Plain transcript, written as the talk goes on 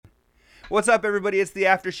What's up, everybody? It's the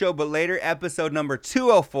After Show, but later, episode number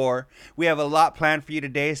 204. We have a lot planned for you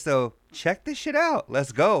today, so check this shit out.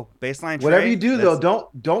 Let's go. Baseline Whatever you Trey. do, though,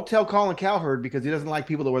 don't tell Colin Cowherd because he doesn't like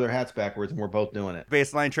people that wear their hats backwards, and we're both doing it.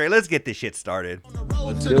 Baseline Trey. Let's get this shit started.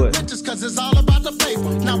 Let's do it. Cause it's all about the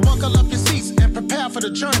paper. Now buckle up your seats and prepare for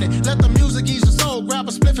the journey. Let the music ease your soul. Grab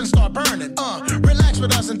a spliff and start burning. Relax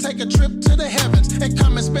with us and take a trip to the heavens and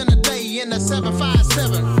come and spend a day in the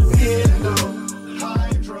 757.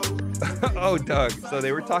 Oh, Doug. So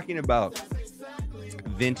they were talking about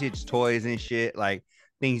vintage toys and shit, like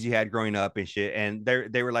things you had growing up and shit. And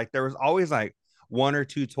they were like, there was always like one or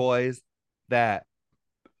two toys that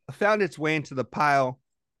found its way into the pile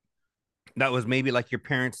that was maybe like your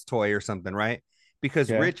parents' toy or something, right? Because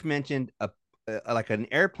Rich mentioned like an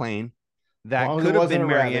airplane that could have been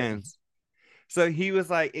Marianne's. So he was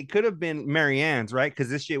like, it could have been Marianne's, right? Because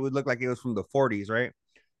this shit would look like it was from the 40s, right?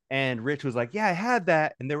 And Rich was like, yeah, I had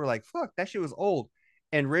that. And they were like, fuck, that shit was old.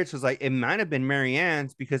 And Rich was like, it might have been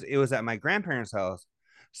Marianne's because it was at my grandparents' house.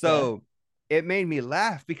 So it made me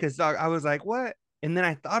laugh because, dog, I was like, what? And then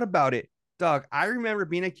I thought about it. Dog, I remember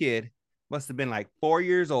being a kid, must have been like 4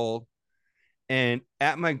 years old. And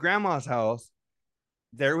at my grandma's house,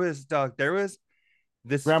 there was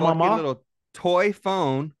this fucking little toy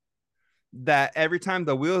phone that every time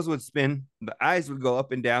the wheels would spin, the eyes would go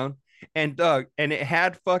up and down. And Doug, and it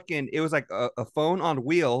had it was like a phone on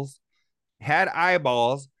wheels, had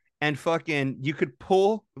eyeballs, and fucking you could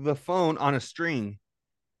pull the phone on a string.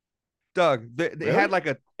 Doug, it had like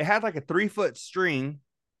a 3-foot string.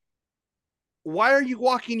 Why are you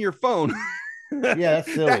walking your phone? Yeah,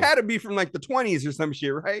 that's silly. That had to be from like the 20s or some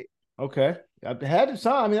shit, right? Okay. I had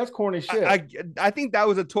to. I mean, that's corny shit. I think that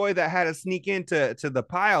was a toy that had to sneak into the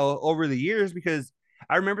pile over the years because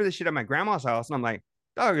I remember this shit at my grandma's house, and I'm like,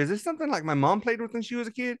 dog, is this something like my mom played with when she was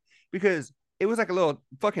a kid? Because it was like a little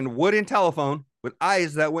fucking wooden telephone with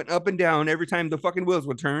eyes that went up and down every time the fucking wheels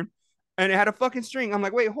would turn. And it had a fucking string. I'm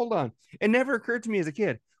like, wait, hold on. It never occurred to me as a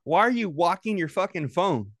kid. Why are you walking your fucking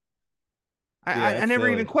phone? I never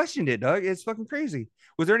even questioned it, Doug. It's fucking crazy.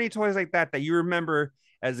 Was there any toys like that you remember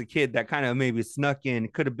as a kid that kind of maybe snuck in?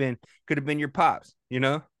 Could have been your pops, you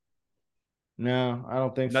know? No, I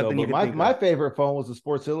don't think Nothing so. But my favorite phone was the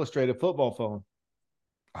Sports Illustrated football phone.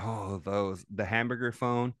 Oh, the hamburger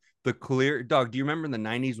phone, the clear dog. Do you remember in the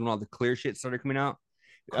 90s when all the clear shit started coming out?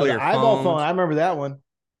 Clear eyeball phone. I remember that one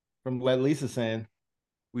from what Lisa's saying.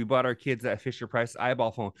 We bought our kids that Fisher Price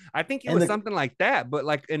eyeball phone. I think it was something like that, but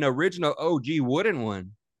like an original OG wooden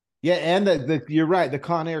one. Yeah, and you're right, the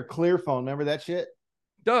Conair clear phone. Remember that shit?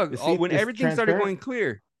 Doug, when everything started going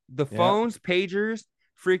clear, the phones, pagers,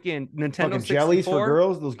 freaking Nintendo 64. Jellies for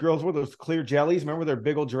girls. Those girls wore those clear jellies. Remember their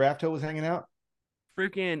big old giraffe toe was hanging out?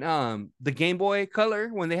 Freaking the Game Boy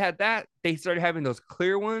Color, when they had that, they started having those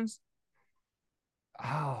clear ones.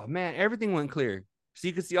 Oh man, everything went clear. So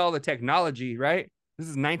you could see all the technology, right? This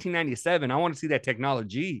is 1997. I want to see that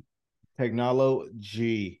technology.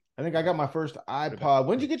 Technology. I think I got my first iPod.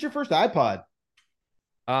 When did you get your first iPod?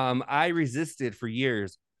 I resisted for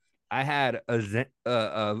years. I had a Zen.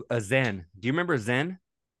 Do you remember Zen?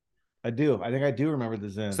 I do. I think I do remember the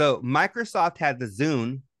Zen. So Microsoft had the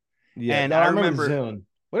Zune. Yeah, and I remember Zune.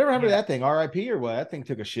 Whatever happened to that thing? RIP or what? That thing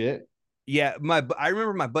took a shit. Yeah, I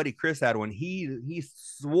remember my buddy Chris had one. He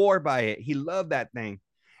swore by it. He loved that thing.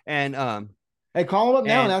 And hey, call him up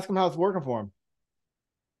now and ask him how it's working for him.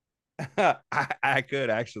 I could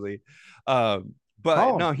actually. But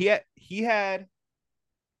no, he had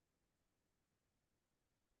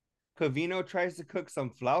Covino tries to cook some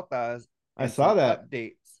flautas. I saw that.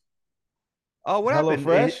 Updates. Oh, what Hello happened?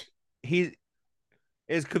 Fresh?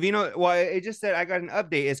 Is Covino? Well, it just said I got an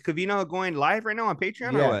update. Is Covino going live right now on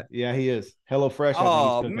Patreon or what? Yeah, he is. Hello Fresh.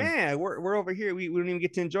 Oh man, we're over here. We don't even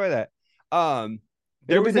get to enjoy that.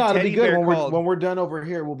 There was a teddy bear called, when we're done over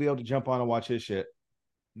here, we'll be able to jump on and watch his shit.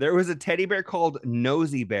 There was a teddy bear called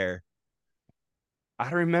Nosy Bear. I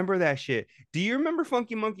don't remember that shit. Do you remember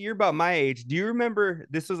Funky Monkey? You're about my age. Do you remember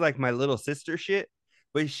this was like my little sister shit?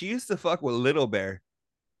 But she used to fuck with Little Bear.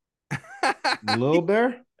 Little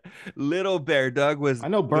Bear? Little Bear, Doug was. I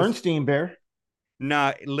know Bernstein Bear.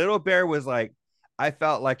 Nah, Little Bear was like, I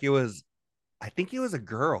felt like I think it was a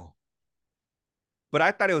girl. But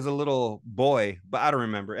I thought it was a little boy, but I don't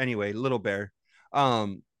remember. Anyway, Little Bear.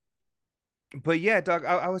 But yeah, Doug,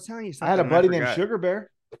 I was telling you something. I had a buddy named Sugar Bear.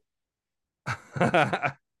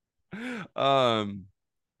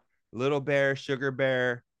 Little Bear, Sugar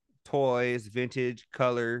Bear, toys, vintage,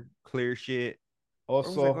 color, clear shit. Also,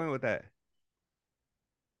 where was I going with that?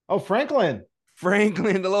 Oh, Franklin,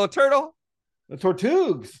 the little turtle, the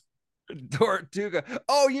Tortugas. Tortuga.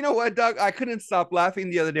 Oh, you know what, Doug? I couldn't stop laughing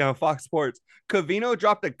the other day on Fox Sports. Covino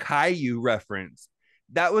dropped a Caillou reference.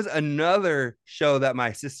 That was another show that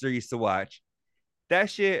my sister used to watch. That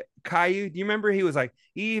shit, Caillou. Do you remember he was like,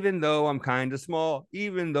 even though I'm kind of small,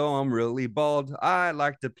 even though I'm really bald, I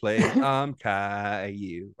like to play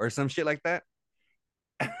Caillou or some shit like that.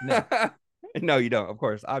 No. No, you don't. Of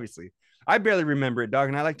course, obviously. I barely remember it, dog,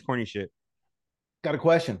 and I like corny shit. Got a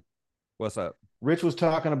question. What's up? Rich was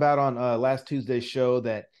talking about on last Tuesday's show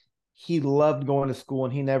that he loved going to school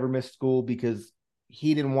and he never missed school because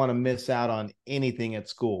he didn't want to miss out on anything at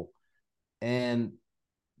school. And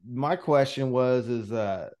my question was,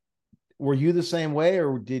 were you the same way,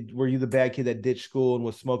 or were you the bad kid that ditched school and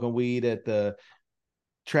was smoking weed at the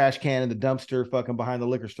trash can in the dumpster fucking behind the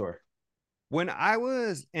liquor store? When I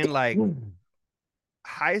was in like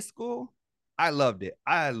high school, I loved it.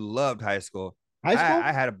 I loved high school. High school?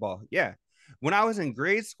 I had a ball. Yeah. When I was in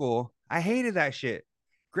grade school, I hated that shit.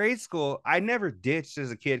 Grade school, I never ditched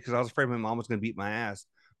as a kid because I was afraid my mom was going to beat my ass.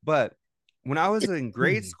 But when I was in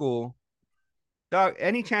grade school, dog,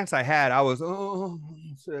 any chance I had, I was,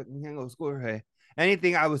 shit, we can't go to school. Hey,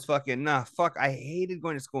 anything I was fucking, nah, fuck. I hated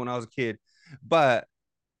going to school when I was a kid. But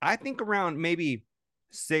I think around maybe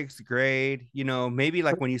sixth grade, you know, maybe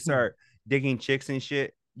like when you start digging chicks and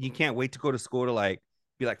shit, you can't wait to go to school to like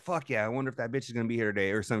be like, fuck yeah, I wonder if that bitch is gonna be here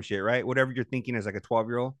today or some shit, right? Whatever you're thinking as like a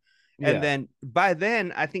 12-year-old. And Yeah. then by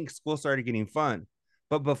then, I think school started getting fun.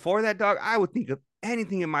 But before that, dog, I would think of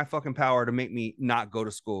anything in my fucking power to make me not go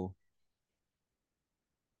to school.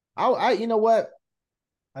 You know what?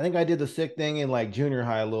 I think I did the sick thing in like junior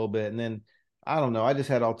high a little bit, and then I don't know. I just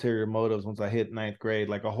had ulterior motives once I hit ninth grade.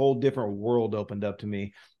 Like a whole different world opened up to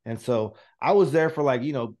me, and so I was there for like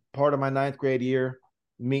part of my ninth grade year,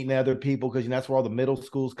 meeting other people because that's where all the middle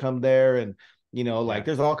schools come there, and like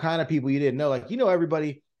there's all kind of people you didn't know, like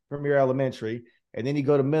everybody from your elementary, and then you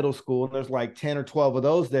go to middle school and there's like 10 or 12 of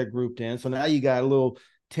those they're grouped in. So now you got a little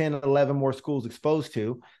 10, 11 more schools exposed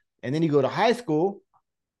to, and then you go to high school.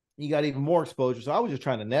 You got even more exposure. So I was just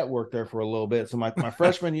trying to network there for a little bit. So my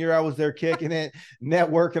freshman year, I was there kicking it,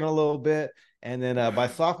 networking a little bit. And then by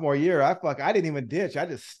sophomore year, I didn't even ditch. I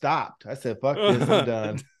just stopped. I said, fuck this, I'm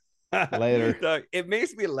done. Later. Doug, it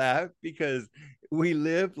makes me laugh because we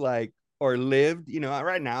lived, right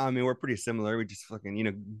now, I mean, we're pretty similar. We just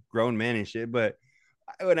fucking, grown men and shit. But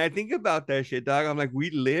when I think about that shit, dog, I'm like,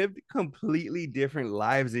 we lived completely different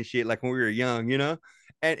lives and shit, like when we were young, and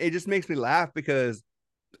it just makes me laugh because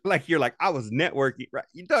like you're like, I was networking, right?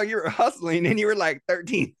 You thought you were hustling and you were like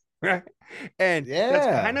 13, right? And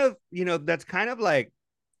that's kind of like,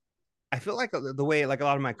 I feel like the way like a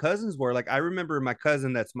lot of my cousins were. Like I remember my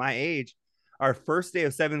cousin that's my age, our first day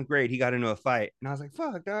of seventh grade, he got into a fight. And I was like,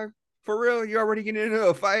 fuck, dog, for real? You're already getting into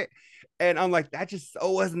a fight? And I'm like, that just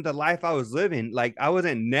so wasn't the life I was living. Like I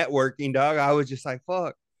wasn't networking, dog. I was just like,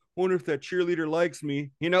 fuck, wonder if that cheerleader likes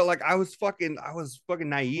me. Like I was fucking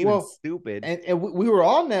naive and stupid. And we were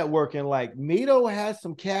all networking. Like Mito has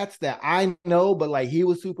some cats that I know, but like he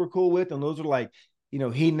was super cool with, and those are like, he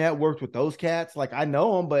networked with those cats. Like I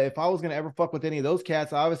know him, but if I was gonna ever fuck with any of those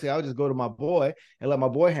cats, obviously I would just go to my boy and let my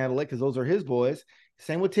boy handle it because those are his boys.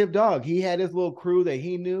 Same with Tip Dog. He had his little crew that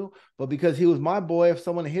he knew, but because he was my boy, if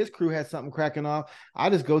someone in his crew had something cracking off, I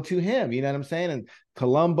just go to him. You know what I'm saying? And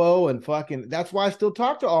Columbo and fucking, that's why I still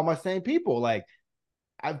talk to all my same people. Like,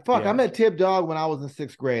 I met Tip Dog when I was in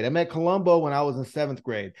sixth grade. I met Columbo when I was in seventh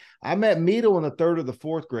grade. I met Mito in the third or the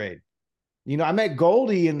fourth grade. I met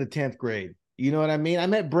Goldie in the 10th grade. You know what I mean? I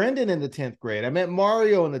met Brendan in the 10th grade. I met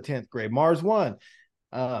Mario in the 10th grade. Mars 1.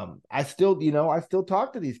 I still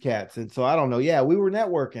talk to these cats. And so I don't know. Yeah, we were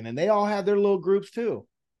networking and they all have their little groups too.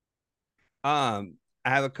 I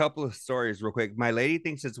have a couple of stories real quick. My lady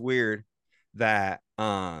thinks it's weird that hold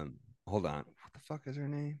on. What the fuck is her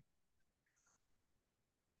name?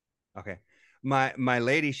 Okay. My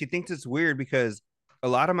lady, she thinks it's weird because a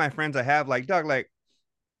lot of my friends I have, like, dog, like,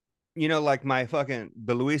 like my fucking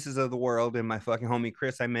the Luises of the world and my fucking homie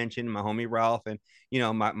Chris I mentioned, my homie Ralph, and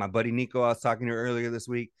my buddy Nico I was talking to earlier this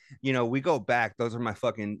week. We go back. Those are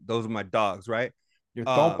my dogs, right? Your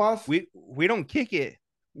compas? We don't kick it,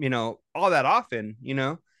 all that often,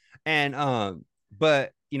 and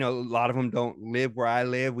but a lot of them don't live where I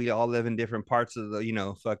live. We all live in different parts of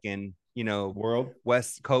the fucking world,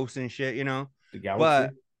 West Coast and shit, the galaxy.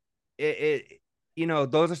 But it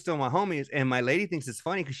those are still my homies. And my lady thinks it's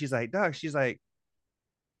funny because she's like, Doug, she's like,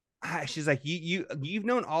 you've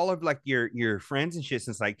known all of like your friends and shit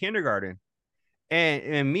since like kindergarten.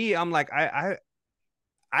 And me, I'm like, I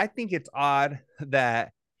think it's odd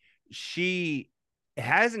that she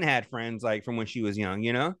hasn't had friends like from when she was young,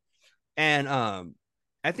 and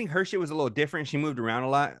I think her shit was a little different. She moved around a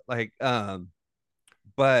lot. Like,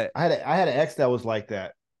 but I had an ex that was like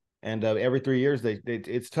that, and every 3 years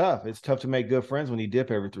it's tough. It's tough to make good friends when you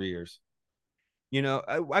dip every 3 years. you know,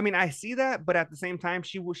 I mean, I see that, but at the same time,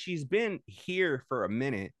 she's been here for a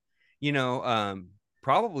minute, you know,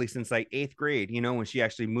 probably since like eighth grade, you know, when she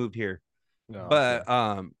actually moved here. No,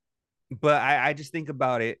 okay. But I just think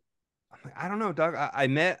about it. I'm like, I don't know, Doug. I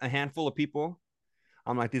met a handful of people.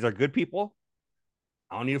 I'm like, these are good people.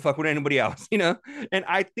 I don't need to fuck with anybody else, you know? And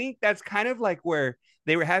I think that's kind of like where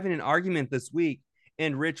they were having an argument this week.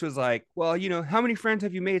 And Rich was like, well, you know, how many friends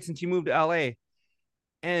have you made since you moved to LA?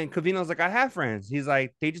 And Covino's like, I have friends. He's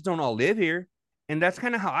like, they just don't all live here. And that's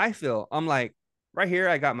kind of how I feel. I'm like, right here,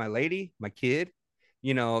 I got my lady, my kid,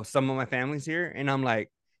 you know, some of my family's here. And I'm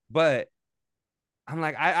like, but I'm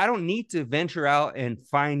like, I don't need to venture out and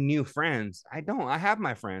find new friends. I don't. I have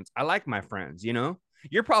my friends. I like my friends, you know?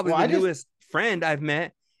 You're probably Well, the I just newest friend I've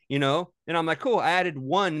met, you know? And I'm like, cool. I added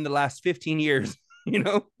one in the last 15 years, you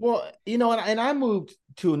know? well, and I moved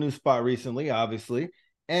to a new spot recently, obviously,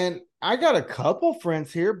 and I got a couple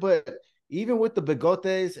friends here, but even with the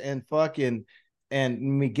Bigotes and fucking and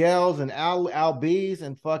Miguel's and Al B's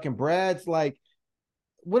and fucking Brad's, like,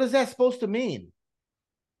 what is that supposed to mean?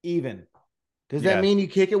 Even does that Yeah. mean you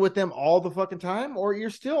kick it with them all the fucking time, or you're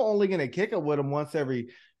still only gonna kick it with them once every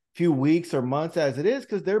few weeks or months as it is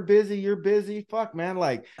because they're busy, you're busy. Fuck, man.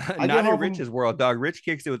 Like I get Not in home from Rich's world, dog. Rich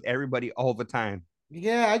kicks it with everybody all the time.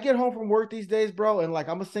 yeah, I get home from work these days, bro, and like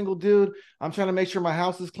I'm a single dude. I'm trying to make sure my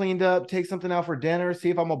house is cleaned up, take something out for dinner, see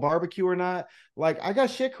if I'm a barbecue or not. Like I got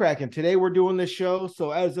shit cracking. Today we're doing this show,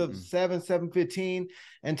 so as of 7:15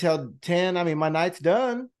 until 10, I mean my night's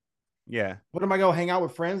done. Yeah. What am I gonna hang out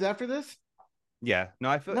with friends after this? Yeah. No,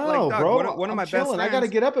 I feel like, No, dog, bro. one of I'm my best chilling. I got to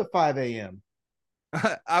friends. get up at 5 a.m.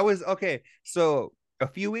 I was okay. So a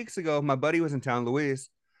few weeks ago, my buddy was in town, Luis,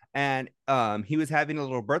 and he was having a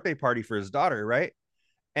little birthday party for his daughter, right?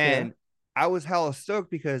 Okay. And I was hella stoked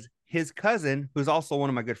because his cousin, who's also one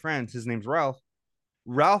of my good friends, his name's Ralph.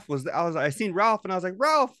 I seen Ralph and I was like,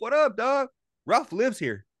 Ralph, what up, dog? Ralph lives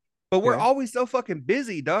here, but we're Okay. always so fucking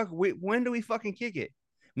busy, dog. When do we fucking kick it?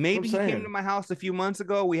 That's what I'm Maybe he came to saying. my house a few months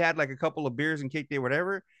ago. We had like a couple of beers and kicked it,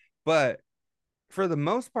 whatever. But for the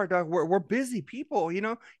most part, dog, we're busy people. You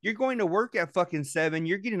know, you're going to work at fucking 7.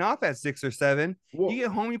 You're getting off at 6 or 7. You Well,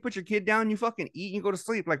 get home, you put your kid down, you fucking eat, and you go to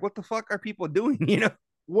sleep. Like, what the fuck are people doing? You know?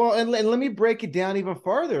 and let me break it down even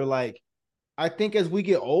further. Like, I think as we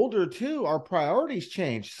get older too, our priorities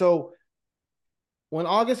change. So when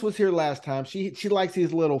August was here last time, she likes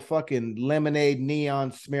these little fucking lemonade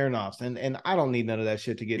neon Smirnoffs, and I don't need none of that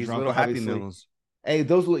shit to get These drunk, little Happy obviously. Meals. Hey,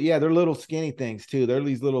 yeah, they're little skinny things too. They're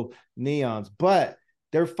these little neons, but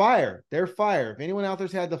they're fire. They're fire. If anyone out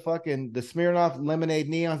there's had the Smirnoff lemonade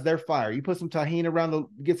neons, they're fire. You put some tahini around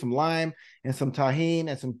get some lime and some tahini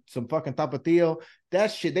and some fucking tapatio. That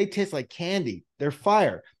shit, they taste like candy. They're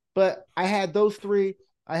fire. But I had those three.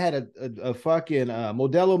 I had a fucking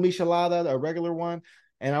Modelo Michelada, a regular one,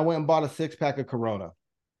 and I went and bought a 6-pack of Corona.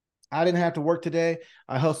 I didn't have to work today.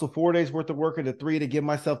 I hustled 4 days worth of work into 3 to give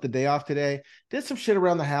myself the day off today. Did some shit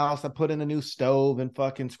around the house. I put in a new stove and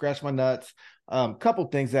fucking scratched my nuts. Couple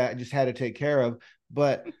things that I just had to take care of.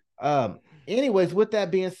 But anyways, with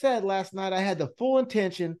that being said, last night I had the full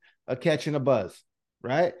intention of catching a buzz,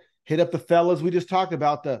 right? Hit up the fellas. We just talked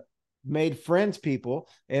about the made friends people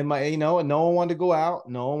and and no one wanted to go out.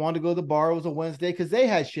 No one wanted to go to the bar. It was a Wednesday because they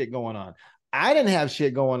had shit going on. I didn't have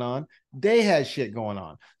shit going on. They had shit going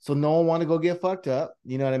on. So no one wanted to go get fucked up.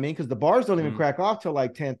 You know what I mean? Because the bars don't even crack off till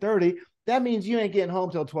like 10:30. That means you ain't getting home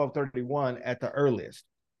till 12:31 at the earliest.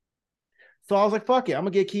 So I was like, fuck it. I'm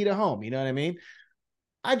gonna get key to home. You know what I mean?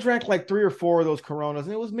 I drank like 3 or 4 of those Coronas,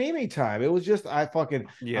 and it was Mimi time. It was just I'm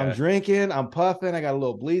Yeah. drinking, I'm puffing. I got a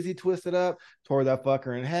little bleezy twisted up, tore that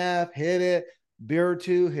fucker in half, hit it, beer or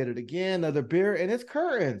two, hit it again, another beer, and it's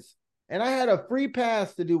curtains. And I had a free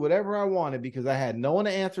pass to do whatever I wanted because I had no one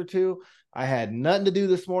to answer to. I had nothing to do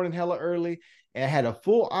this morning, hella early, and I had a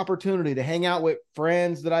full opportunity to hang out with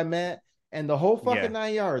friends that I met and the whole fucking Yeah.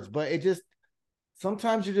 9 yards. But it just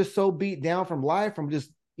sometimes you're just so beat down from life, from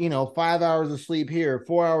just 5 hours of sleep here,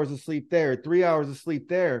 4 hours of sleep there, 3 hours of sleep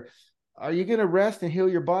there. Are you gonna rest and heal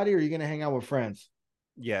your body, or are you gonna hang out with friends?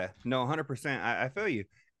 Yeah. No, 100%. I feel you.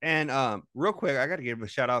 And real quick, I gotta give a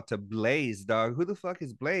shout out to Blaze, dog. Who the fuck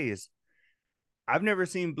is Blaze? I've never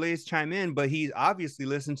seen Blaze chime in, but he obviously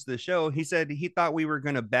listens to the show. He said he thought we were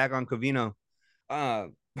gonna bag on Covino. Uh,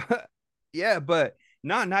 yeah, but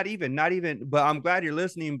not even. But I'm glad you're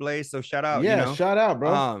listening, Blaze. So shout out, you Yeah, know. shout out,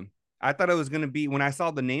 bro. I thought it was gonna be when I saw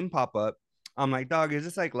the name pop up. I'm like, dog, is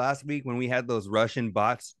this like last week when we had those Russian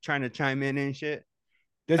bots trying to chime in and shit?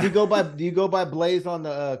 Does he go by? Do you go by Blaze on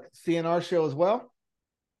the CNR show as well?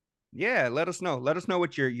 Yeah, let us know. Let us know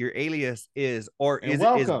what your alias is, or And is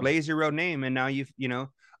welcome. Blaze your real name? And now you know,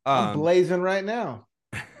 I'm um, blazing right now.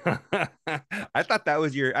 I thought that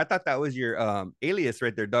was your alias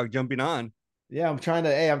right there, dog. Jumping on. Yeah, I'm trying to.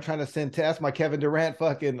 Hey, I'm trying to send test my Kevin Durant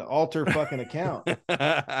fucking alter fucking account.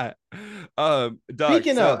 Dog.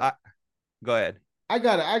 Speaking So of, I go ahead. I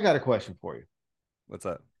got a question for you. What's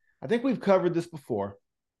up? I think we've covered this before,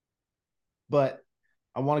 but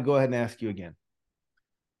I want to go ahead and ask you again.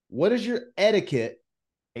 What is your etiquette?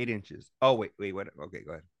 8 inches. Oh wait, what? Okay,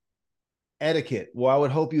 go Etiquette. Well, I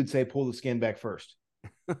would hope you'd say pull the skin back first.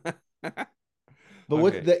 ahead. But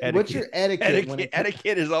Okay, what's your etiquette when it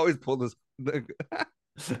etiquette is always pull this.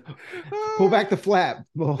 pull back the flap?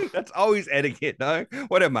 Well, That's always etiquette, dog.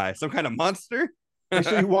 What am I? Some kind of monster? make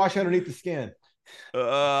sure you wash underneath the skin.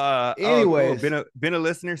 Oh, cool. Anyways, Been a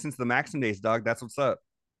listener since the Maxim days, dog. That's what's up.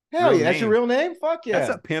 hell Real yeah, that's your name. real name? Fuck That's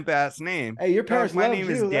yeah. a pimp ass name. Hey, your Dog, parents my loved name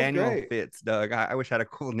is you. That's Daniel great. Fitz, dog. I wish I had a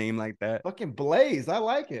cool name like that. Fucking Blaze. I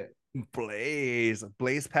like it. Blaze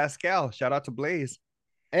Pascal. Shout out to Blaze.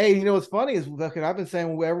 Hey, you know what's funny is fucking I've been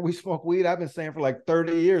saying wherever we smoke weed, I've been saying for like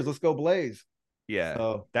 30 years, let's go Blaze. Yeah,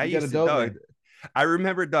 So that you got a used to, dope dog. name. I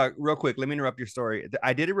remember, dog. Real quick, let me interrupt your story.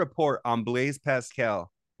 I did a report on Blaze Pascal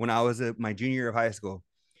when I was at my junior year of high school,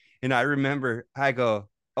 and I remember I go,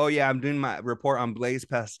 "Oh yeah, I'm doing my report on Blaze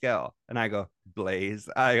Pascal," and I go, "Blaze."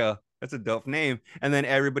 I go, "That's a dope name," and then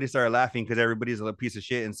everybody started laughing because everybody's a piece of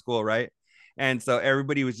shit in school, right? And so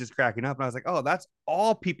everybody was just cracking up, and I was like, "Oh, that's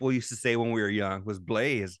all people used to say when we were young was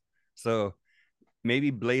Blaze." So maybe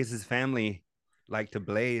Blaze's family like to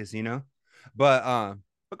blaze, you know. But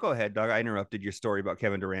go ahead, dog. I interrupted your story about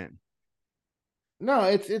Kevin Durant. No,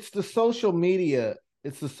 it's the social media.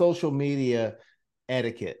 It's the social media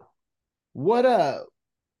etiquette. What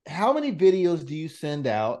how many videos do you send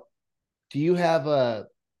out? Do you have a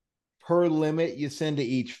per limit you send to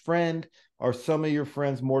each friend? Are some of your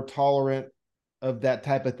friends more tolerant of that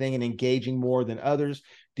type of thing and engaging more than others?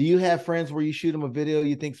 Do you have friends where you shoot them a video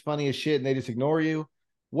you think's funny as shit and they just ignore you?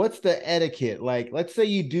 What's the etiquette? Like, let's say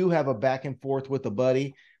you do have a back and forth with a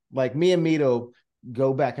buddy. Like me and Mito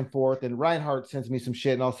go back and forth, and Reinhardt sends me some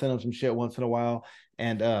shit, and I'll send him some shit once in a while.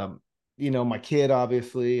 And you know, my kid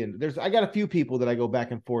obviously, and I got a few people that I go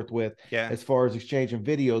back and forth with Yeah. as far as exchanging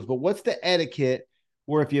videos. But what's the etiquette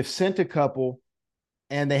where if you've sent a couple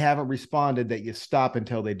and they haven't responded, that you stop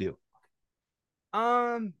until they do?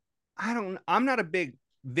 Um, I'm not a big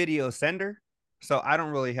video sender, so I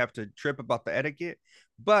don't really have to trip about the etiquette.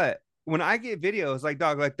 But when I get videos, like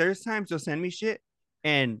dog, like there's times you'll send me shit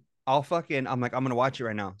and I'm like, I'm gonna watch it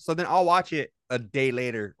right now. So then I'll watch it a day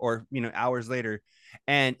later or hours later.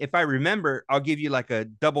 And if I remember, I'll give you like a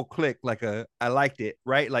double click, like I liked it,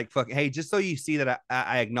 right? Like fuck, hey, just so you see that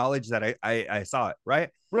I acknowledge that I saw it, right?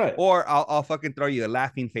 Right. Or I'll fucking throw you a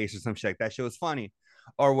laughing face or some shit. Like, that show was funny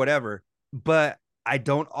or whatever. But I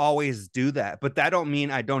don't always do that. But that don't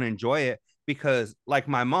mean I don't enjoy it, because like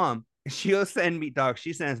my mom, she'll send me, dog,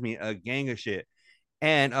 she sends me a gang of shit.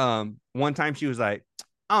 And one time she was like,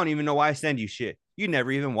 I don't even know why I send you shit. You never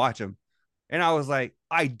even watch them. And I was like,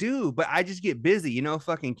 I do, but I just get busy.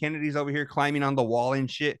 Fucking Kennedy's over here climbing on the wall and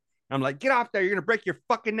shit. And I'm like, get off there. You're going to break your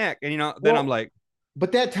fucking neck. And, then I'm like,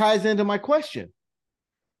 but that ties into my question.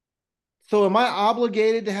 So am I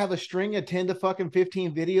obligated to have a string of 10 to fucking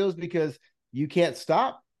 15 videos because you can't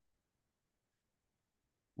stop?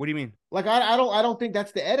 what do you mean? Like, I don't think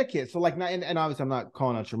that's the etiquette. So like, and obviously I'm not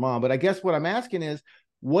calling out your mom, but I guess what I'm asking is,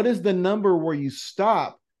 what is the number where you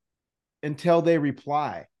stop until they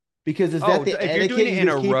reply? Because is that the if etiquette? you're doing it in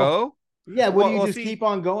a row? Yeah, what do you just keep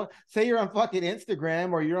on going? Say you're on fucking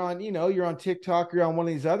Instagram, or you're on, you're on TikTok, you're on one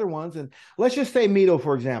of these other ones, and let's just say Mito,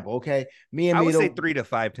 for example. Okay, me and I Mito, would say 3 to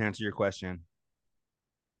 5 to answer your question.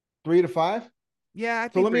 3 to 5. Yeah, I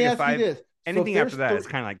think So let 3 me to ask 5. you this: Anything after that is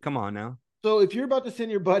kind of like, come on now. So if you're about to send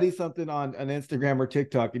your buddy something on an Instagram or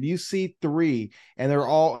TikTok, and you see 3 and they're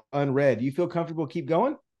all unread, do you feel comfortable keep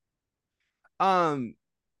going?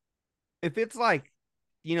 If it's like,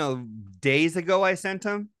 days ago I sent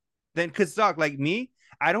them, then because dog, like me,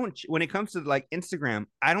 I don't, when it comes to like Instagram,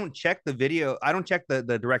 I don't check the video, I don't check the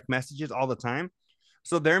direct messages all the time.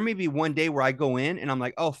 So there may be one day where I go in and I'm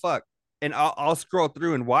like, oh fuck, and I'll scroll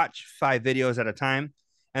through and watch 5 videos at a time,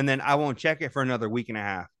 and then I won't check it for another week and a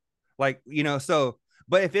half. Like, so,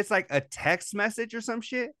 but if it's like a text message or some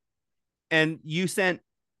shit and you sent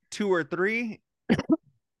 2 or 3,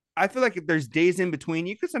 I feel like if there's days in between,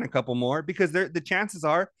 you could send a couple more, because the chances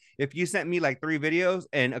are, if you sent me like 3 videos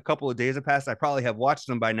and a couple of days have passed, I probably have watched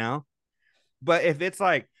them by now. But if it's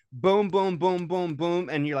like boom, boom, boom, boom, boom,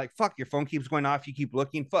 and you're like, fuck, your phone keeps going off. You keep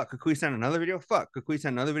looking. Fuck, could we send another video? Fuck, could we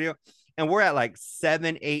send another video? And we're at like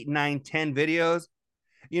 7, 8, 9, 10 videos.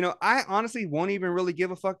 I honestly won't even really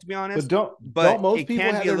give a fuck, to be honest. But don't But most it people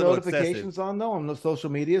can have be a their little excessive. notifications on though on the social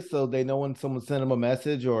media, so they know when someone sent them a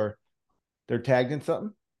message or they're tagged in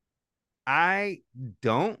something? I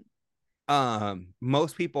don't.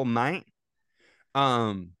 Most people might.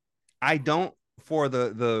 I don't. For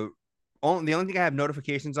the only thing I have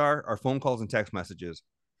notifications are phone calls and text messages.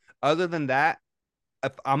 Other than that,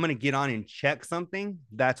 if I'm gonna get on and check something,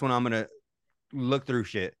 that's when I'm gonna look through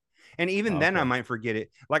shit. And even then, I might forget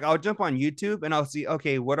it. Like I'll jump on YouTube and I'll see,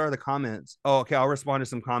 okay, what are the comments? Oh, okay, I'll respond to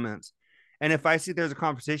some comments. And if I see there's a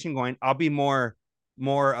conversation going, I'll be more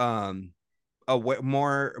more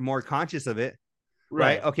conscious of it.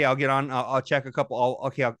 Right. Okay, I'll get on. I'll check a couple.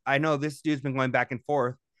 I know this dude's been going back and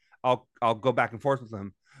forth. I'll go back and forth with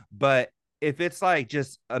him. But if it's like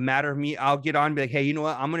just a matter of me, I'll get on and be like, hey, you know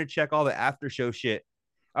what? I'm gonna check all the after show shit.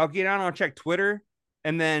 I'll get on. I'll check Twitter,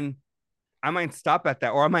 and then I might stop at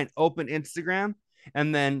that, or I might open Instagram,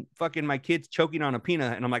 and then fucking my kid's choking on a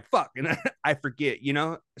peanut, and I'm like, fuck, and I forget.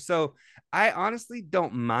 So I honestly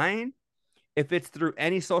don't mind if it's through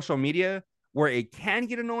any social media. Where it can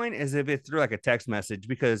get annoying is if it's through like a text message,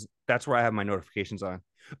 because that's where I have my notifications on.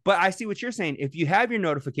 But I see what you're saying. If you have your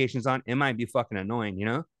notifications on, it might be fucking annoying,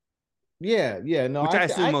 Yeah, no, which I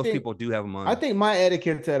assume most think, people do have them on. I think my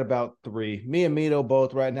etiquette's at about 3. Me and Mito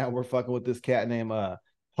both right now, we're fucking with this cat named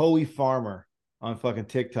Hoey Farmer on fucking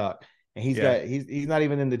TikTok. And he's not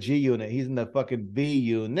even in the G unit, he's in the fucking V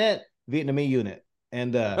unit, Vietnamese unit.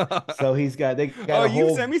 And so they got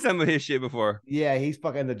you sent me some of his shit before. Yeah, he's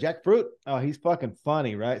fucking the jackfruit. Oh, he's fucking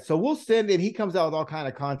funny, right? So we'll send it. He comes out with all kind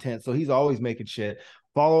of content, so he's always making shit.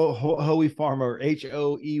 Follow Hoey Farmer,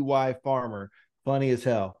 Hoey Farmer, funny as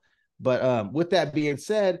hell. But with that being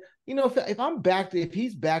said, if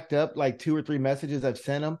he's backed up like 2 or 3 messages I've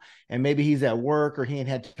sent him, and maybe he's at work or he ain't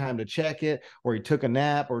had time to check it, or he took a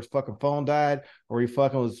nap, or his fucking phone died, or he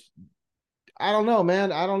fucking was. I don't know,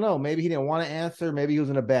 man. I don't know. Maybe he didn't want to answer. Maybe he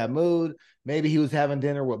was in a bad mood. Maybe he was having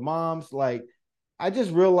dinner with moms. Like, I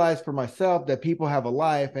just realized for myself that people have a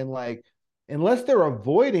life, and like, unless they're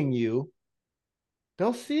avoiding you,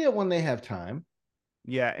 they'll see it when they have time.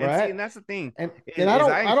 Yeah, and that's the thing. And I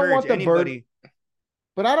don't want the burden.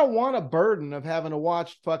 But I don't want a burden of having to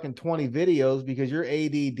watch fucking 20 videos because your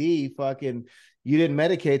ADD fucking, you didn't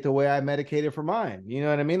medicate the way I medicated for mine. You know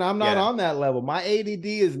what I mean? I'm not on that level. My ADD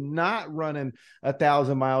is not running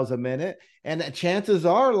 1,000 miles a minute. And chances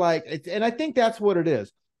are and I think that's what it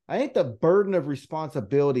is. I think the burden of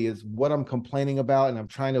responsibility is what I'm complaining about. And I'm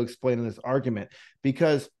trying to explain in this argument,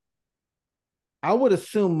 because I would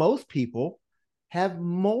assume most people have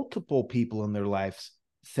multiple people in their lives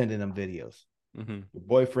sending them videos. Mm-hmm. Your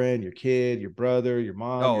boyfriend, your kid, your brother, your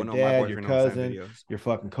mom, your dad, your cousin, your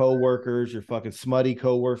fucking co-workers, your fucking smutty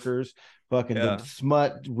co-workers, fucking the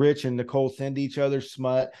smut. Rich and Nicole send each other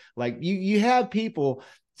smut. Like you have people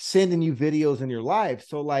sending you videos in your life.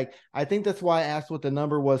 So like, I think that's why I asked what the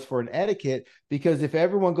number was for an etiquette, because if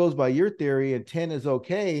everyone goes by your theory and 10 is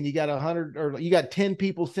okay, and you got 100 or you got 10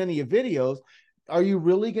 people sending you videos, are you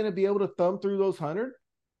really going to be able to thumb through those 100?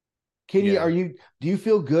 Do you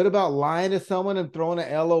feel good about lying to someone and throwing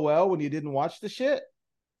an LOL when you didn't watch the shit?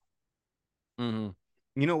 Mm-hmm.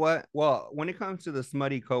 You know what? Well, when it comes to the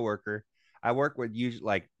smutty coworker, I work with usually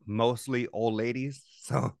like mostly old ladies,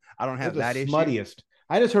 so I don't have that issue. Smuttiest.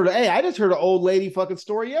 I just heard an old lady fucking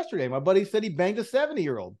story yesterday. My buddy said he banged a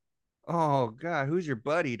 70-year-old. Oh God, who's your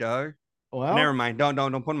buddy, dog? Well, never mind. Don't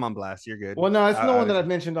put him on blast. You're good. Well, no, it's no one that I've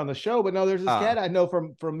mentioned on the show, but no, there's this cat I know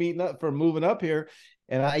from moving up here,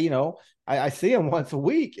 and I see him once a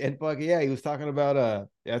week, and he was talking about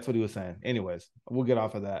that's what he was saying. Anyways, we'll get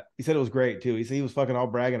off of that. He said it was great too. He said he was fucking all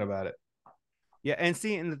bragging about it. Yeah, and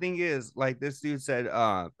the thing is, like this dude said,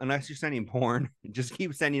 unless you're sending porn, just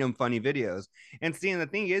keep sending them funny videos. And the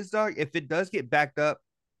thing is, dog, if it does get backed up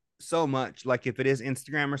so much, like if it is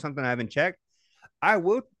Instagram or something I haven't checked, I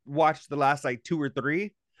will watch the last like 2 or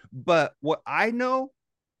 3. But what I know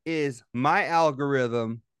is my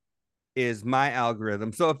algorithm is my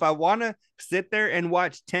algorithm. So if I want to sit there and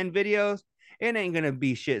watch 10 videos, it ain't going to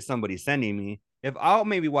be shit somebody's sending me. If I'll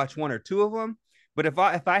maybe watch 1 or 2 of them, but if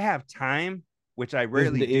I have time, which I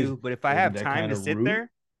rarely do, but if I have time to sit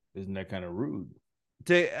there, isn't that kind of rude?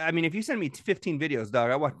 If you send me 15 videos,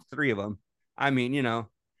 dog, I watch 3 of them. I mean,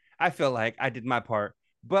 I feel like I did my part.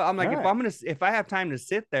 But I'm like, if I have time to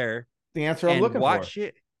sit there, the answer I'm looking watch for.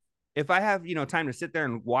 Shit, if I have time to sit there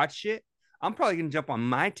and watch shit, I'm probably gonna jump on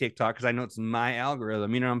my TikTok because I know it's my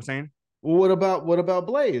algorithm. You know what I'm saying? Well, what about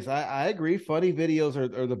Blaze? I agree. Funny videos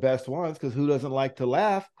are the best ones because who doesn't like to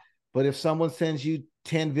laugh? But if someone sends you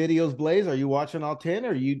 10 videos, Blaze, are you watching all 10? Or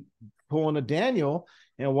are you pulling a Daniel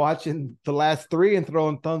and watching the last three and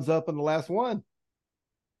throwing thumbs up in the last one?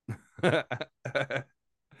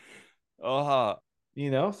 Oh,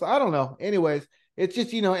 So I don't know. Anyways, it's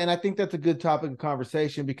just, and I think that's a good topic of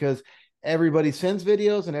conversation because everybody sends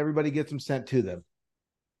videos and everybody gets them sent to them.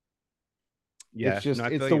 yeah. It's just No, I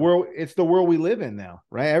it's feel the you. world, it's the world we live in now,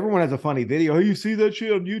 right? Everyone has a funny video. Hey, you see that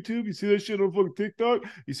shit on YouTube? You see that shit on fucking TikTok?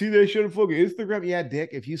 You see that shit on fucking Instagram? Yeah, dick.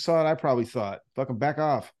 If you saw it, I probably saw it. Fucking back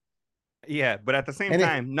off. Yeah, but at the same And it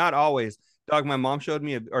time, not always. Dog, my mom showed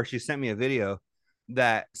me or she sent me a video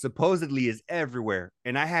that supposedly is everywhere,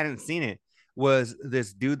 and I hadn't seen it. Was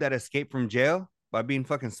this dude that escaped from jail by being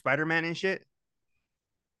fucking Spider-Man and shit?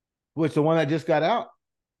 was the one that just got out.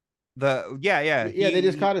 Yeah, Yeah, they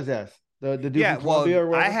just caught his ass. The dude yeah. from Well, Colombia or I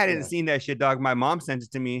whatever. hadn't Yeah. seen that shit, dog. My mom sent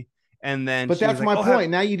it to me, and then But she was that's like, my "Oh,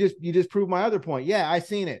 point. Now you just proved my other point. Yeah, I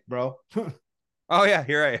seen it, bro. oh yeah,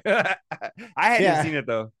 you're right." I hadn't Yeah. seen it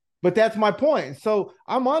though. But that's my point. So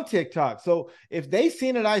I'm on TikTok. So if they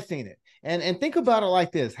seen it, I seen it. And think about it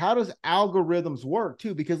like this. How does algorithms work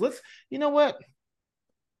too? Because you know what?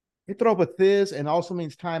 You throw up a thiz and also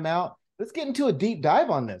means timeout. Let's get into a deep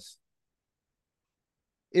dive on this.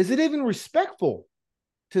 Is it even respectful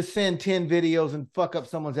to send 10 videos and fuck up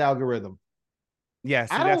someone's algorithm? Yeah,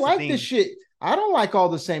 see, I don't that's the like this thing. shit. I don't like all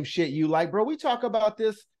the same shit you like, bro. We talk about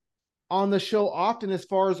this on the show often as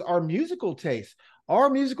far as our musical tastes. Our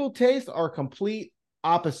musical tastes are complete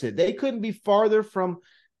opposite. They couldn't be farther from,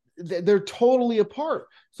 they're totally apart.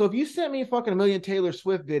 So if you sent me fucking a million Taylor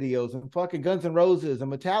Swift videos and fucking Guns N' Roses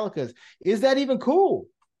and Metallica's, is that even cool?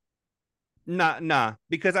 Nah,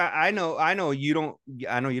 because I know you don't.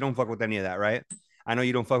 I know you don't fuck with any of that, right? I know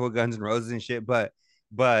you don't fuck with Guns and Roses and shit, but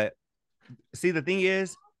see, the thing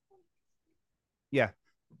is, yeah,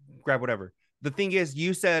 grab whatever. The thing is,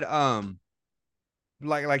 you said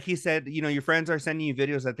like he said, your friends are sending you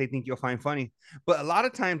videos that they think you'll find funny, but a lot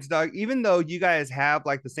of times, dog, even though you guys have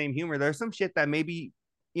like the same humor, there's some shit that maybe,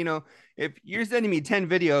 if you're sending me 10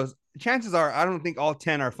 videos, chances are I don't think all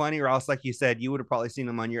 10 are funny, or else, like you said, you would have probably seen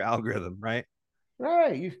them on your algorithm, right?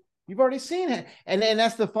 Right. You've already seen it. And then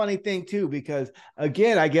that's the funny thing too, because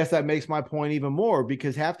again, I guess that makes my point even more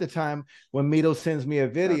because half the time when Mito sends me a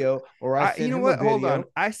video or I You send know him a what? Hold on.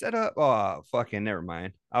 video, I set up. Oh, fucking never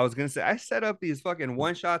mind. I was gonna say I set up these fucking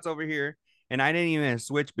one shots over here, and I didn't even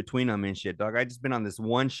switch between them and shit, dog. I just been on this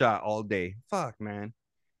one shot all day. Fuck, man.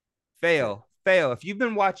 Fail. If you've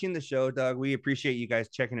been watching the show, Doug, we appreciate you guys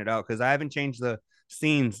checking it out because I haven't changed the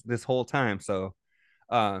scenes this whole time. So,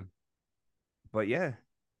 uh, but yeah,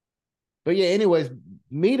 but yeah, anyways,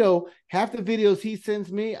 Mito, half the videos he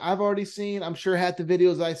sends me, I've already seen. I'm sure half the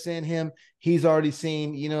videos I send him, he's already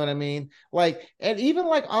seen. You know what I mean? Like, and even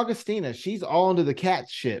like Augustina, she's all into the cat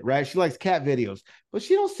shit, right? She likes cat videos, but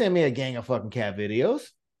she don't send me a gang of fucking cat videos.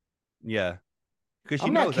 yeah, because she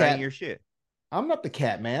I'm not knows I ain't cat. your shit, I'm not the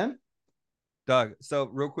cat man. Doug. So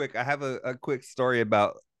real quick, I have a quick story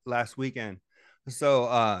about last weekend.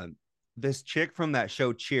 So, this chick from that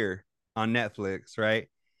show Cheer on Netflix, right?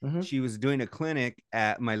 Mm-hmm. She was doing a clinic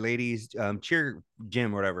at my lady's cheer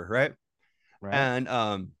gym or whatever, right? Right. And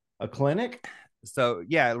A clinic? so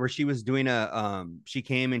yeah, where she was doing she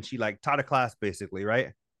came and she like taught a class basically,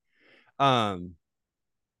 right? Um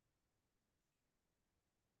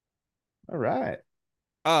All right.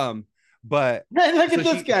 um but Man, look so at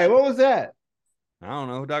this guy. What was that? I don't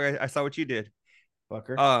know, dog. I saw what you did.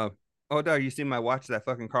 Fucker. Oh, dog, you see my watch that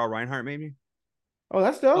fucking Carl Reinhardt made me? Oh,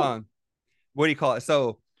 that's dope. What do you call it?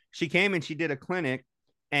 So she came and she did a clinic,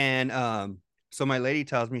 and so my lady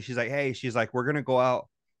tells me, she's like, hey, she's like, we're gonna go out.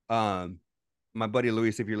 My buddy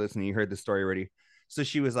Luis, if you're listening, you heard the story already. So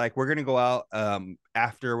she was like, we're gonna go out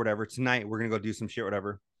after whatever tonight. We're gonna go do some shit,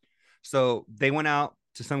 whatever. So they went out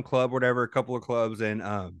to some club, whatever, a couple of clubs, and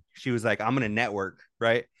she was like, I'm gonna network,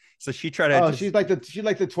 right? So she tried to Oh, just she's like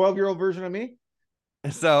the 12-year-old version of me.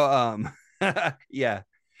 so yeah.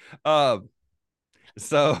 Um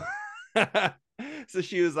so so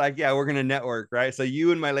she was like, yeah, we're gonna network, right? So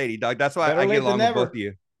you and my lady, dog. That's why Better I get late than along with both never. of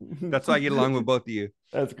you. That's why I get along with both of you.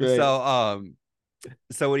 That's great.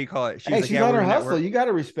 So what do you call it? She was Hey, like, she's yeah, on we're her gonna hustle. network. You got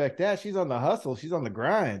to respect that. She's on the hustle. She's on the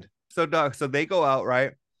grind. So dog, so they go out,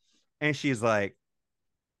 right? And she's like,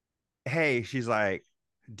 hey, she's like,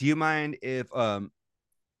 do you mind if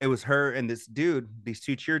it was her and this dude, these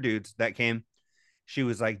two cheer dudes that came? She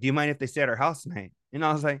was like, do you mind if they stay at our house tonight? And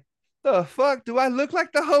I was like, the fuck? Do I look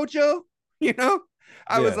like the hojo? You know?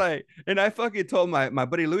 I was Yeah. like, and I fucking told my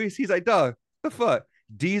buddy Luis, he's like, dog, the fuck?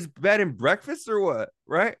 D's bed and breakfast or what?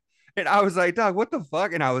 Right? And I was like, dog, what the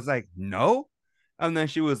fuck? And I was like, no. And then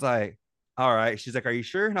she was like, all right. She's like, are you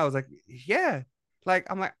sure? And I was like, yeah.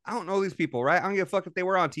 Like, I'm like, I don't know these people, right? I don't give a fuck if they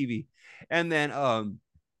were on TV. And then,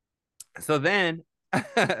 so then,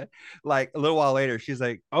 like a little while later, she's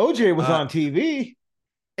like, OJ was on TV.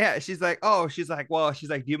 yeah, she's like, oh, she's like, well, she's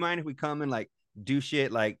like, do you mind if we come and like do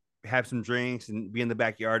shit, like have some drinks and be in the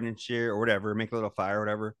backyard and shit or whatever, make a little fire or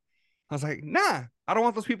whatever? I was like, nah, I don't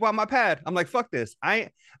want those people on my pad. I'm like, fuck this.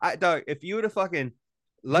 Dog, if you would have fucking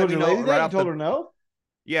let me know right off you told her no?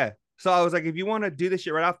 yeah. So I was like, if you want to do this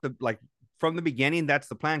shit right off the like from the beginning, that's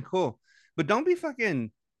the plan. Cool. But don't be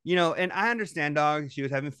fucking, and I understand, dog. She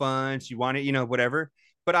was having fun. She wanted, whatever.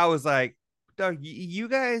 But I was like, dog, you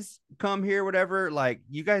guys come here, whatever. Like,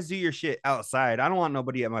 you guys do your shit outside. I don't want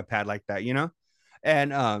nobody at my pad like that,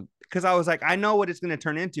 And because I was like, I know what it's gonna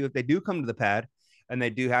turn into if they do come to the pad and they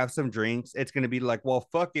do have some drinks. It's gonna be like, well,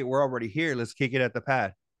 fuck it, we're already here. Let's kick it at the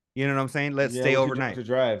pad. You know what I'm saying? Let's stay overnight. To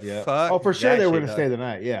drive, yeah. Fuck oh, for sure they were gonna dog. stay the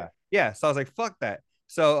night, yeah. Yeah. So I was like, fuck that.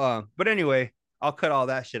 So, but anyway, I'll cut all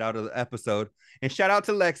that shit out of the episode. And shout out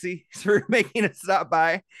to Lexi for making us stop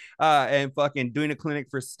by and fucking doing a clinic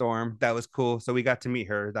for Storm. That was cool. So we got to meet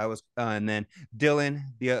her. That was, and then Dylan,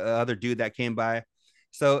 the other dude that came by.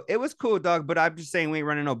 So it was cool, dog. But I'm just saying we ain't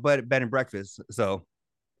running no bed and breakfast. So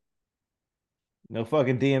no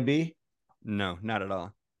fucking DMB? No, not at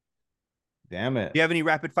all. Damn it. Do you have any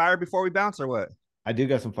rapid fire before we bounce or what? I do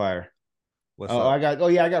got some fire. What's up? I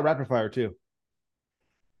got rapid fire too.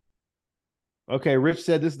 Okay, Rich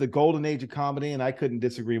said this is the golden age of comedy, and I couldn't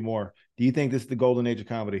disagree more. Do you think this is the golden age of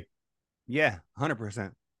comedy? Yeah,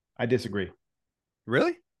 100%. I disagree.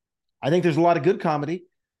 Really? I think there's a lot of good comedy.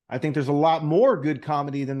 I think there's a lot more good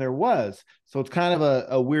comedy than there was. So it's kind of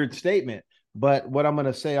a weird statement. But what I'm going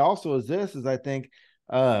to say also is this, is I think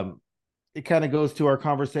it kind of goes to our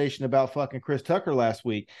conversation about fucking Chris Tucker last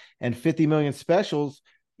week and 50 million specials.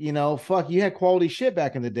 Fuck, you had quality shit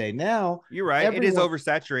back in the day. Now you're right. It is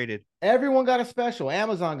oversaturated. Everyone got a special.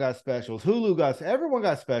 Amazon got specials. Hulu everyone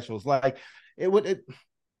got specials. Like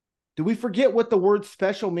do we forget what the word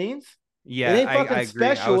special means? Yeah, it ain't fucking I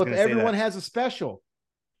special if everyone has a special.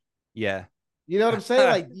 Yeah. You know what I'm saying?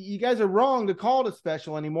 Like, you guys are wrong to call it a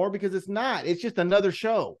special anymore because it's not. It's just another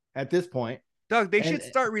show at this point. Doug, they should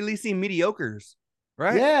start releasing mediocres,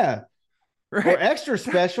 right? Yeah. Right. Or extra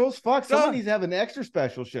specials. Fuck, somebody's having an extra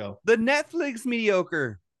special show. The Netflix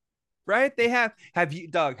mediocre, right? They have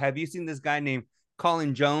you seen this guy named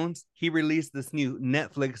Colin Jones? He released this new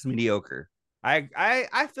Netflix mediocre.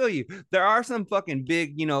 I feel you. There are some fucking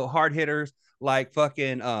big, hard hitters like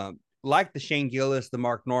fucking like the Shane Gillis, the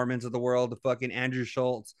Mark Normans of the world, the fucking Andrew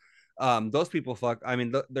Schultz. Those people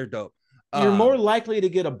they're dope. You're more likely to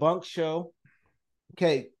get a bunk show.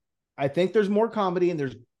 Okay, I think there's more comedy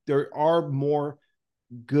and there are more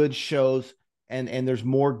good shows and there's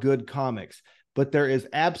more good comics, but there is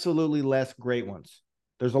absolutely less great ones.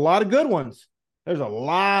 There's a lot of good ones. There's a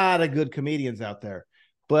lot of good comedians out there,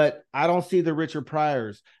 but I don't see the Richard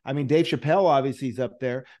Pryors. I mean, Dave Chappelle obviously is up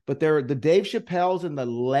there, but the Dave Chappelles and the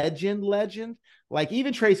legend, like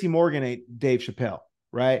even Tracy Morgan ain't Dave Chappelle,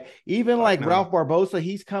 right? Even Ralph Barbosa,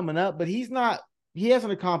 he's coming up, but he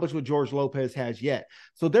hasn't accomplished what George Lopez has yet.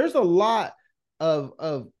 So there's a lot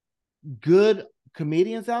of good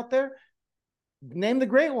comedians out there. Name the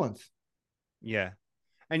great ones. Yeah.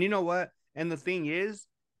 And you know what? And the thing is,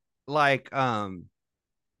 like,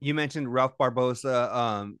 you mentioned Ralph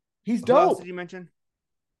Barbosa. He's dope. Who else did you mention?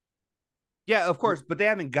 Yeah, of course, but they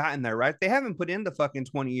haven't gotten there, right? They haven't put in the fucking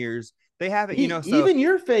 20 years. They haven't, even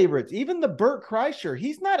your favorites, even the Burt Kreischer,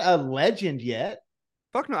 he's not a legend yet.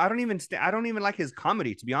 Fuck no, I don't even like his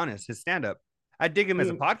comedy, to be honest, his stand-up. I dig him as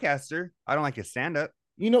a podcaster. I don't like his stand-up.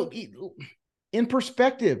 In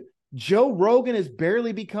perspective, Joe Rogan is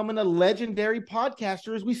barely becoming a legendary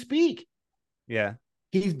podcaster as we speak. Yeah.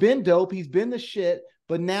 He's been dope. He's been the shit,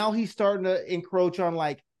 but now he's starting to encroach on,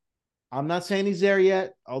 like, I'm not saying he's there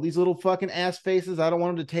yet. All these little fucking ass faces. I don't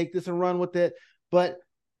want him to take this and run with it, but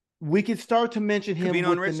we could start to mention him. Being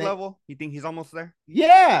on Rich level, you think he's almost there?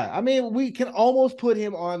 Yeah. I mean, we can almost put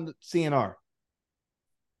him on CNR.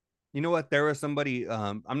 You know what? There was somebody,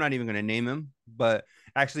 I'm not even going to name him, but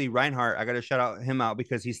actually Reinhardt, I got to shout out him out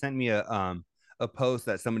because he sent me a post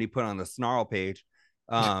that somebody put on the Snarl page.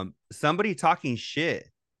 Somebody talking shit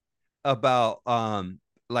about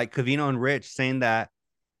like Covino and Rich, saying that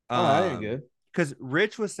that ain't good. Because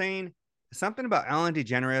Rich was saying something about Ellen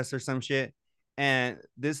DeGeneres or some shit, and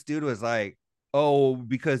this dude was like, oh,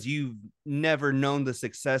 because you've never known the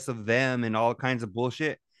success of them and all kinds of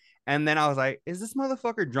bullshit. And then I was like, is this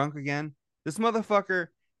motherfucker drunk again? This motherfucker,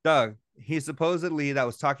 Doug, he supposedly that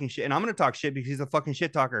was talking shit, and I'm gonna talk shit because he's a fucking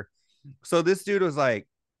shit talker. So this dude was like,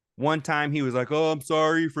 one time he was like, "Oh, I'm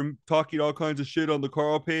sorry for talking all kinds of shit on the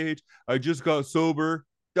Carl page. I just got sober."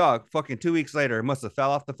 Dog, fucking 2 weeks later, it must have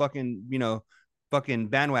fell off the fucking, fucking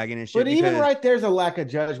bandwagon and shit But even because right there's a lack of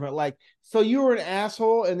judgment. Like, so you were an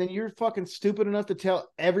asshole, and then you're fucking stupid enough to tell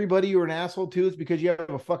everybody you were an asshole too. It's because you have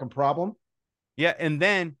a fucking problem. yeah, and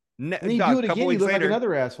then And then you dog, do it again, you look like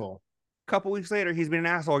another asshole. couple weeks later, he's been an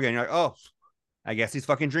asshole again. You're like, oh, I guess he's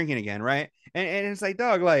fucking drinking again, right? And it's like,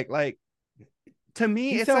 dog, like to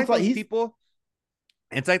me, He it's sounds like like those people.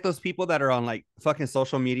 It's like those people that are on like fucking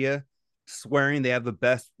social media swearing they have the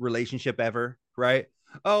best relationship ever, right?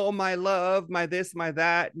 Oh, my love, my this, my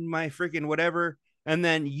that, my freaking whatever. And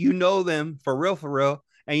then you know them for real,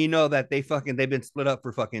 and you know that they've been split up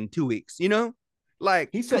for fucking 2 weeks, Like,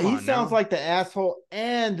 He said come he on sounds now. like the asshole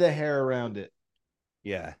and the hair around it.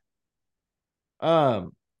 Yeah.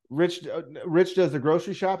 Um, Rich does the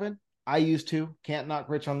grocery shopping. I used to. Can't knock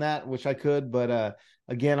Rich on that. Wish I could, but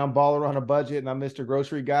again, I'm baller on a budget, and I'm Mr.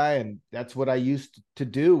 Grocery Guy, and that's what I used to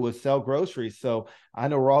do was sell groceries. So I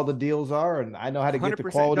know where all the deals are, and I know how to get the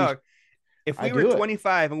 100% quality. dog. If I we were do it.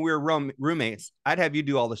 25 and we were roommates, I'd have you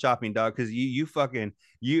do all the shopping, dog. Because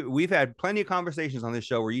we've had plenty of conversations on this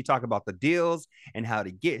show where you talk about the deals and how to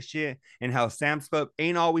get shit and how Sam's Club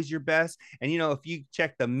ain't always your best. And if you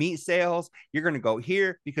check the meat sales, you're gonna go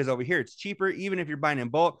here because over here it's cheaper, even if you're buying in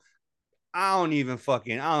bulk. I don't even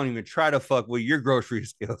try to fuck with your grocery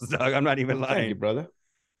skills, dog. I'm not even Well, thank you, lying. brother.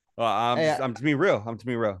 I'm Hey, just being real. I'm just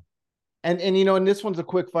being real. and this one's a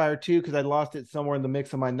quick fire too, because I lost it somewhere in the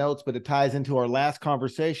mix of my notes, but it ties into our last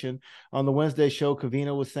conversation on the Wednesday show.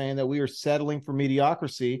 Cavino was saying that we are settling for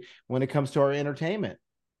mediocrity when it comes to our entertainment.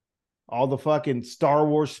 All the fucking Star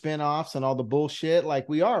Wars spinoffs and all the bullshit, like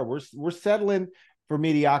we're settling for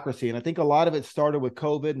mediocrity. And I think a lot of it started with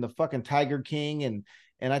COVID and the fucking Tiger King,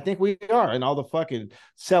 and I think we are, and all the fucking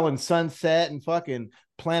selling Sunset and fucking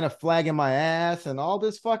plant a flag in my ass and all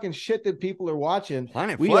this fucking shit that people are watching.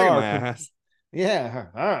 Planet We flag in are, my ass.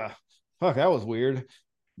 yeah. Fuck, that was weird.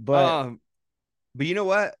 But Um, but you know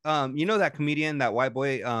what? That comedian, that white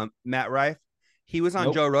boy, Matt Rife, he was on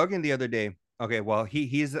nope, Joe Rogan the other day. Okay, well,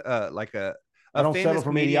 he's like I a don't settle famous for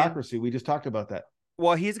comedian. mediocrity. We just talked about that.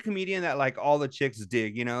 Well, he's a comedian that like all the chicks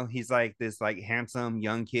dig. He's like this like handsome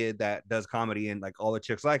young kid that does comedy and like all the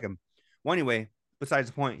chicks like him. Well, anyway, besides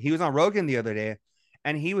the point, he was on Rogan the other day,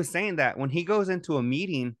 and he was saying that when he goes into a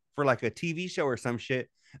meeting for like a TV show or some shit,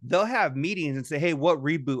 they'll have meetings and say, "Hey, what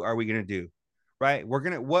reboot are we gonna do? Right? We're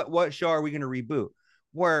gonna what show are we gonna reboot?"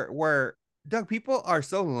 Where Doug, people are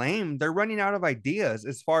so lame, they're running out of ideas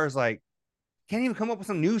as far as like can't even come up with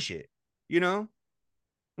some new shit, you know?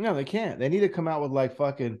 No, they can't. They need to come out with like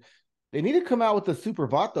fucking. They need to come out with the Super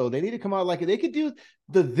Vato. They need to come out like they could do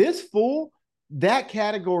the this fool. That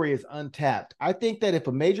category is untapped. I think that if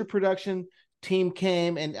a major production team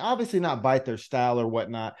came and obviously not bite their style or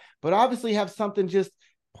whatnot, but obviously have something just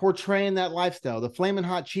portraying that lifestyle, the flaming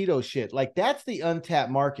hot Cheeto shit, like that's the untapped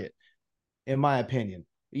market, in my opinion.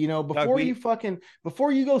 Doug, Before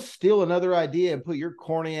you go steal another idea and put your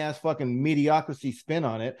corny ass fucking mediocrity spin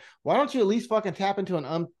on it, why don't you at least fucking tap into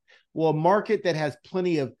a market that has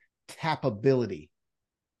plenty of tappability?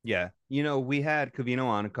 yeah, we had Cavino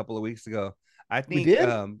on a couple of weeks ago. We did.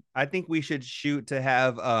 I think we should shoot to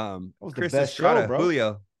have That was the Chris best show, Estrada, bro.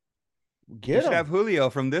 Julio. We Get should have him. Julio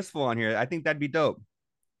from this fool on here. I think that'd be dope.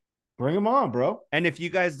 Bring him on, bro. And if you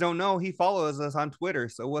guys don't know, he follows us on Twitter.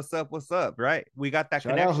 So what's up? What's up? Right? We got that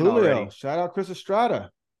Shout out connection Julio. already. Shout out Chris Estrada.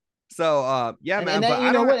 So yeah, And man. and But that, I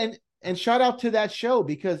you know don't. what? And shout out to that show,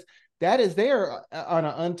 because that is there on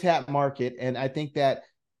an untapped market. And I think that,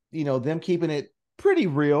 them keeping it pretty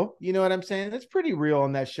real, you know what I'm saying? It's pretty real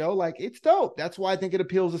on that show. Like, it's dope. That's why I think it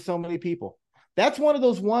appeals to so many people. That's one of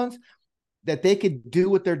those ones that they could do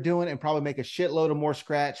what they're doing and probably make a shitload of more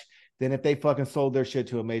scratch than if they fucking sold their shit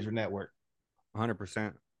to a major network.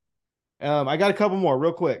 100%. I got a couple more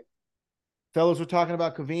real quick. Fellows were talking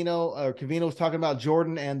about Cavino, or Cavino was talking about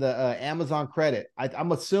Jordan and the Amazon credit.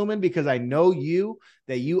 I'm assuming, because I know you,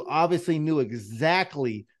 that you obviously knew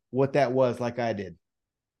exactly what that was, like I did.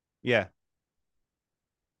 Yeah.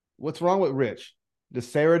 What's wrong with Rich? Does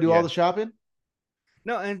Sarah do all the shopping?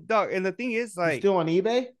 No, and dog, and the thing is, You like, still on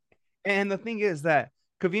eBay? and the thing is that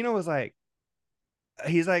Cavino was like,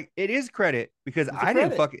 he's like, it is credit because It's a I didn't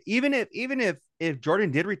credit. fuck it. Even if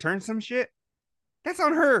Jordan did return some shit, that's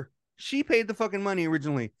on her. She paid the fucking money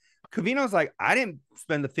originally. Cavino's like, I didn't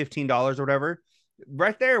spend the $15 or whatever.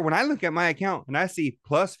 Right there, when I look at my account and I see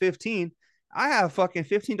plus 15, I have fucking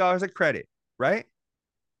 $15 of credit, right?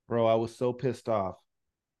 Bro, I was so pissed off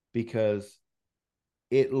because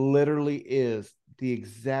it literally is the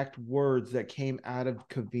exact words that came out of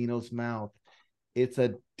Covino's mouth. It's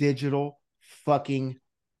a digital fucking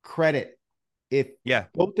credit. If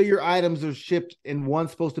both of your items are shipped and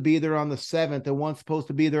one's supposed to be there on the 7th and one's supposed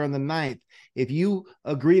to be there on the 9th, if you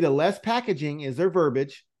agree to less packaging, is their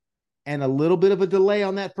verbiage, and a little bit of a delay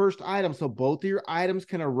on that first item, so both of your items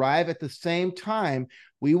can arrive at the same time,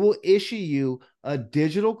 we will issue you a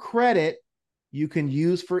digital credit you can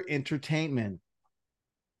use for entertainment.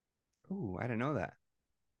 Oh, I didn't know that.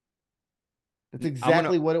 That's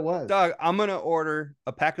exactly what it was. Dog, I'm going to order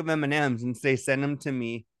a pack of M&Ms and say, send them to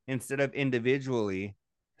me instead of individually.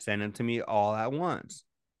 Send them to me all at once.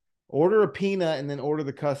 Order a peanut and then order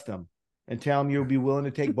the custom and tell them you'll be willing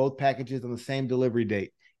to take both packages on the same delivery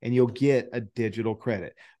date, and you'll get a digital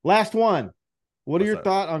credit. Last one. What are your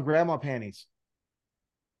thoughts on grandma panties?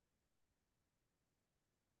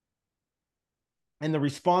 And the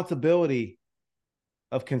responsibility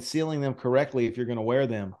of concealing them correctly if you're going to wear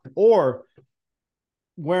them, or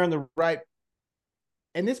wearing the right,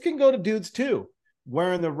 and this can go to dudes too,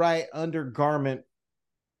 wearing the right undergarment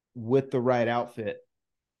with the right outfit.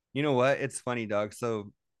 You know what? It's funny, dog.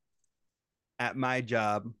 So at my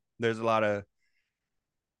job, there's a lot of,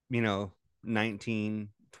 19,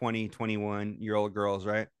 20, 21-year-old girls,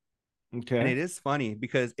 right? Okay. And it is funny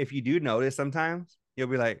because if you do notice, sometimes you'll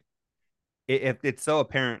be like, if it's so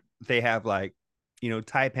apparent they have like,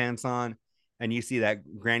 tight pants on, and you see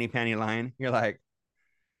that granny panty line, you're like,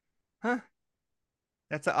 huh,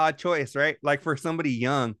 that's an odd choice, right? Like for somebody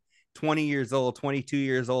young, 20 years old, 22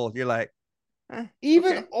 years old, you're like,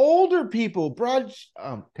 even older people, bro.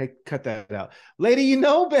 Cut that out. Lady, you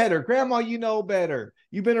know better. Grandma, you know better.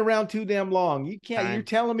 You've been around too damn long. You can't, you're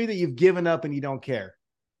telling me that you've given up and you don't care.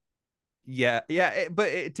 Yeah.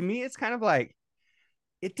 But to me, it's kind of like,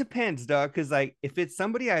 it depends, dog. Cause like, if it's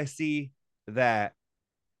somebody I see that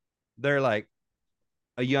they're like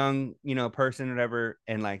a young, person, or whatever,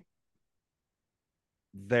 and like,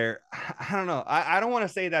 I don't know. I don't want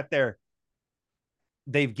to say that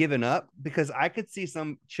they've given up, because I could see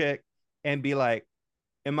some chick and be like,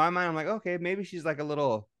 in my mind, I'm like, okay, maybe she's like a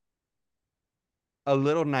little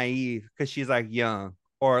naive because she's like young,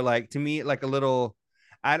 or like, to me, like a little,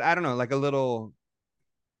 I don't know, like a little,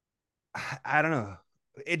 I don't know.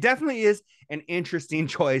 It definitely is an interesting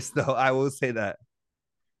choice, though. I will say that.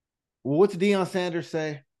 Well, what's Deion Sanders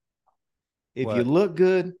say? If you look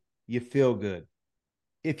good, you feel good.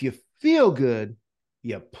 If you feel good,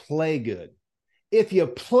 you play good. If you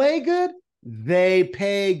play good, they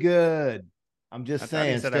pay good. I'm just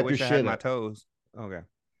saying. Said, I wish I had my toes. Okay.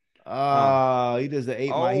 He does the 8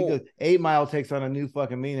 mile. He does 8 Mile takes on a new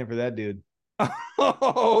fucking meaning for that dude.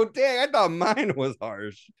 Oh dang! I thought mine was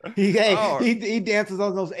harsh. He dances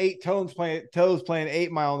on those 8 toes playing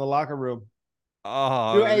 8 Mile in the locker room.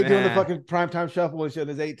 Oh, doing the fucking primetime shuffle and shit.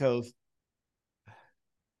 His 8 toes.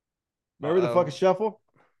 Remember the fucking shuffle?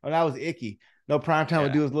 Oh, that was icky. No, primetime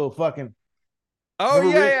would do his little fucking. Oh,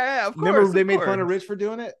 yeah. Of course. Remember they made fun of Rich for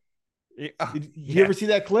doing it? Yeah. Did you ever see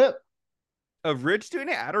that clip of Rich doing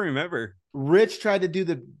it? I don't remember. Rich tried to do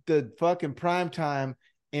the fucking primetime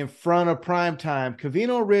in front of primetime.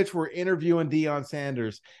 Covino and Rich were interviewing Deion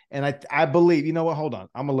Sanders, and I believe, you know what? Hold on,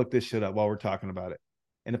 I'm gonna look this shit up while we're talking about it,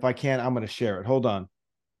 and if I can, I'm gonna share it. Hold on.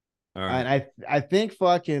 All right. And I think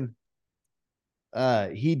fucking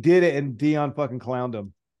he did it, and Deion fucking clowned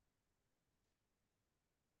him.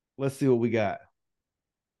 Let's see what we got.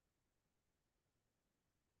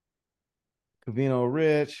 Covino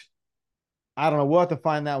Rich. I don't know. We'll have to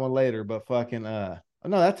find that one later, but fucking oh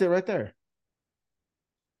no, that's it right there.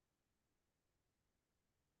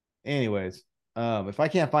 Anyways, if I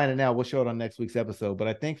can't find it now, we'll show it on next week's episode. But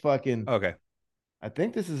I think fucking I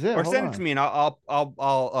think this is it. Or send it to me and I'll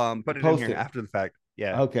put it in here after the fact.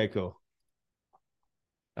 Yeah. Okay, cool.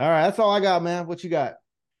 All right, that's all I got, man. What you got?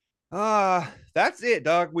 That's it,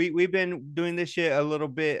 dog. We've been doing this shit a little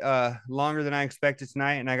bit longer than I expected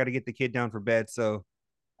tonight, and I got to get the kid down for bed. So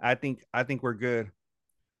I think we're good.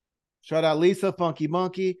 Shout out Lisa, Funky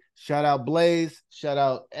Monkey. Shout out Blaze. Shout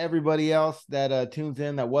out everybody else that tunes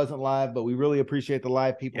in that wasn't live, but we really appreciate the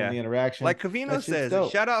live people and the interaction. Like Covino says,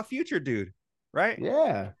 shout out Future Dude, right?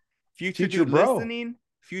 Yeah. Future Dude bro. Listening,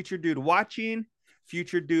 Future Dude watching,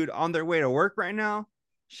 Future Dude on their way to work right now.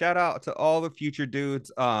 Shout out to all the Future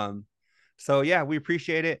Dudes. So yeah, we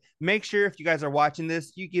appreciate it. Make sure if you guys are watching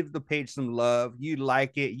this, you give the page some love, you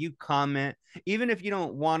like it, you comment. Even if you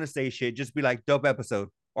don't want to say shit, just be like, dope episode,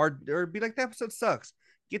 or be like, the episode sucks.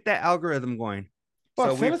 Get that algorithm going.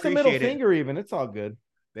 Fuck, so send us a middle finger even. It's all good.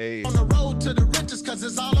 On the road to the riches, cause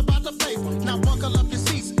it's all about the paper. Now buckle up your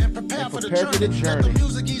seats and prepare prepare for the journey. Let the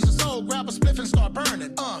music ease your soul, grab a spliff and start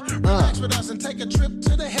burning. Relax with us and take a trip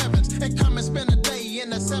to the heavens and come and spend a day in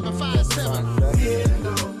the 757.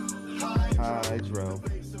 Hydro.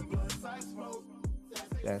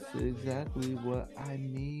 That's exactly what I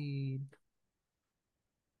need.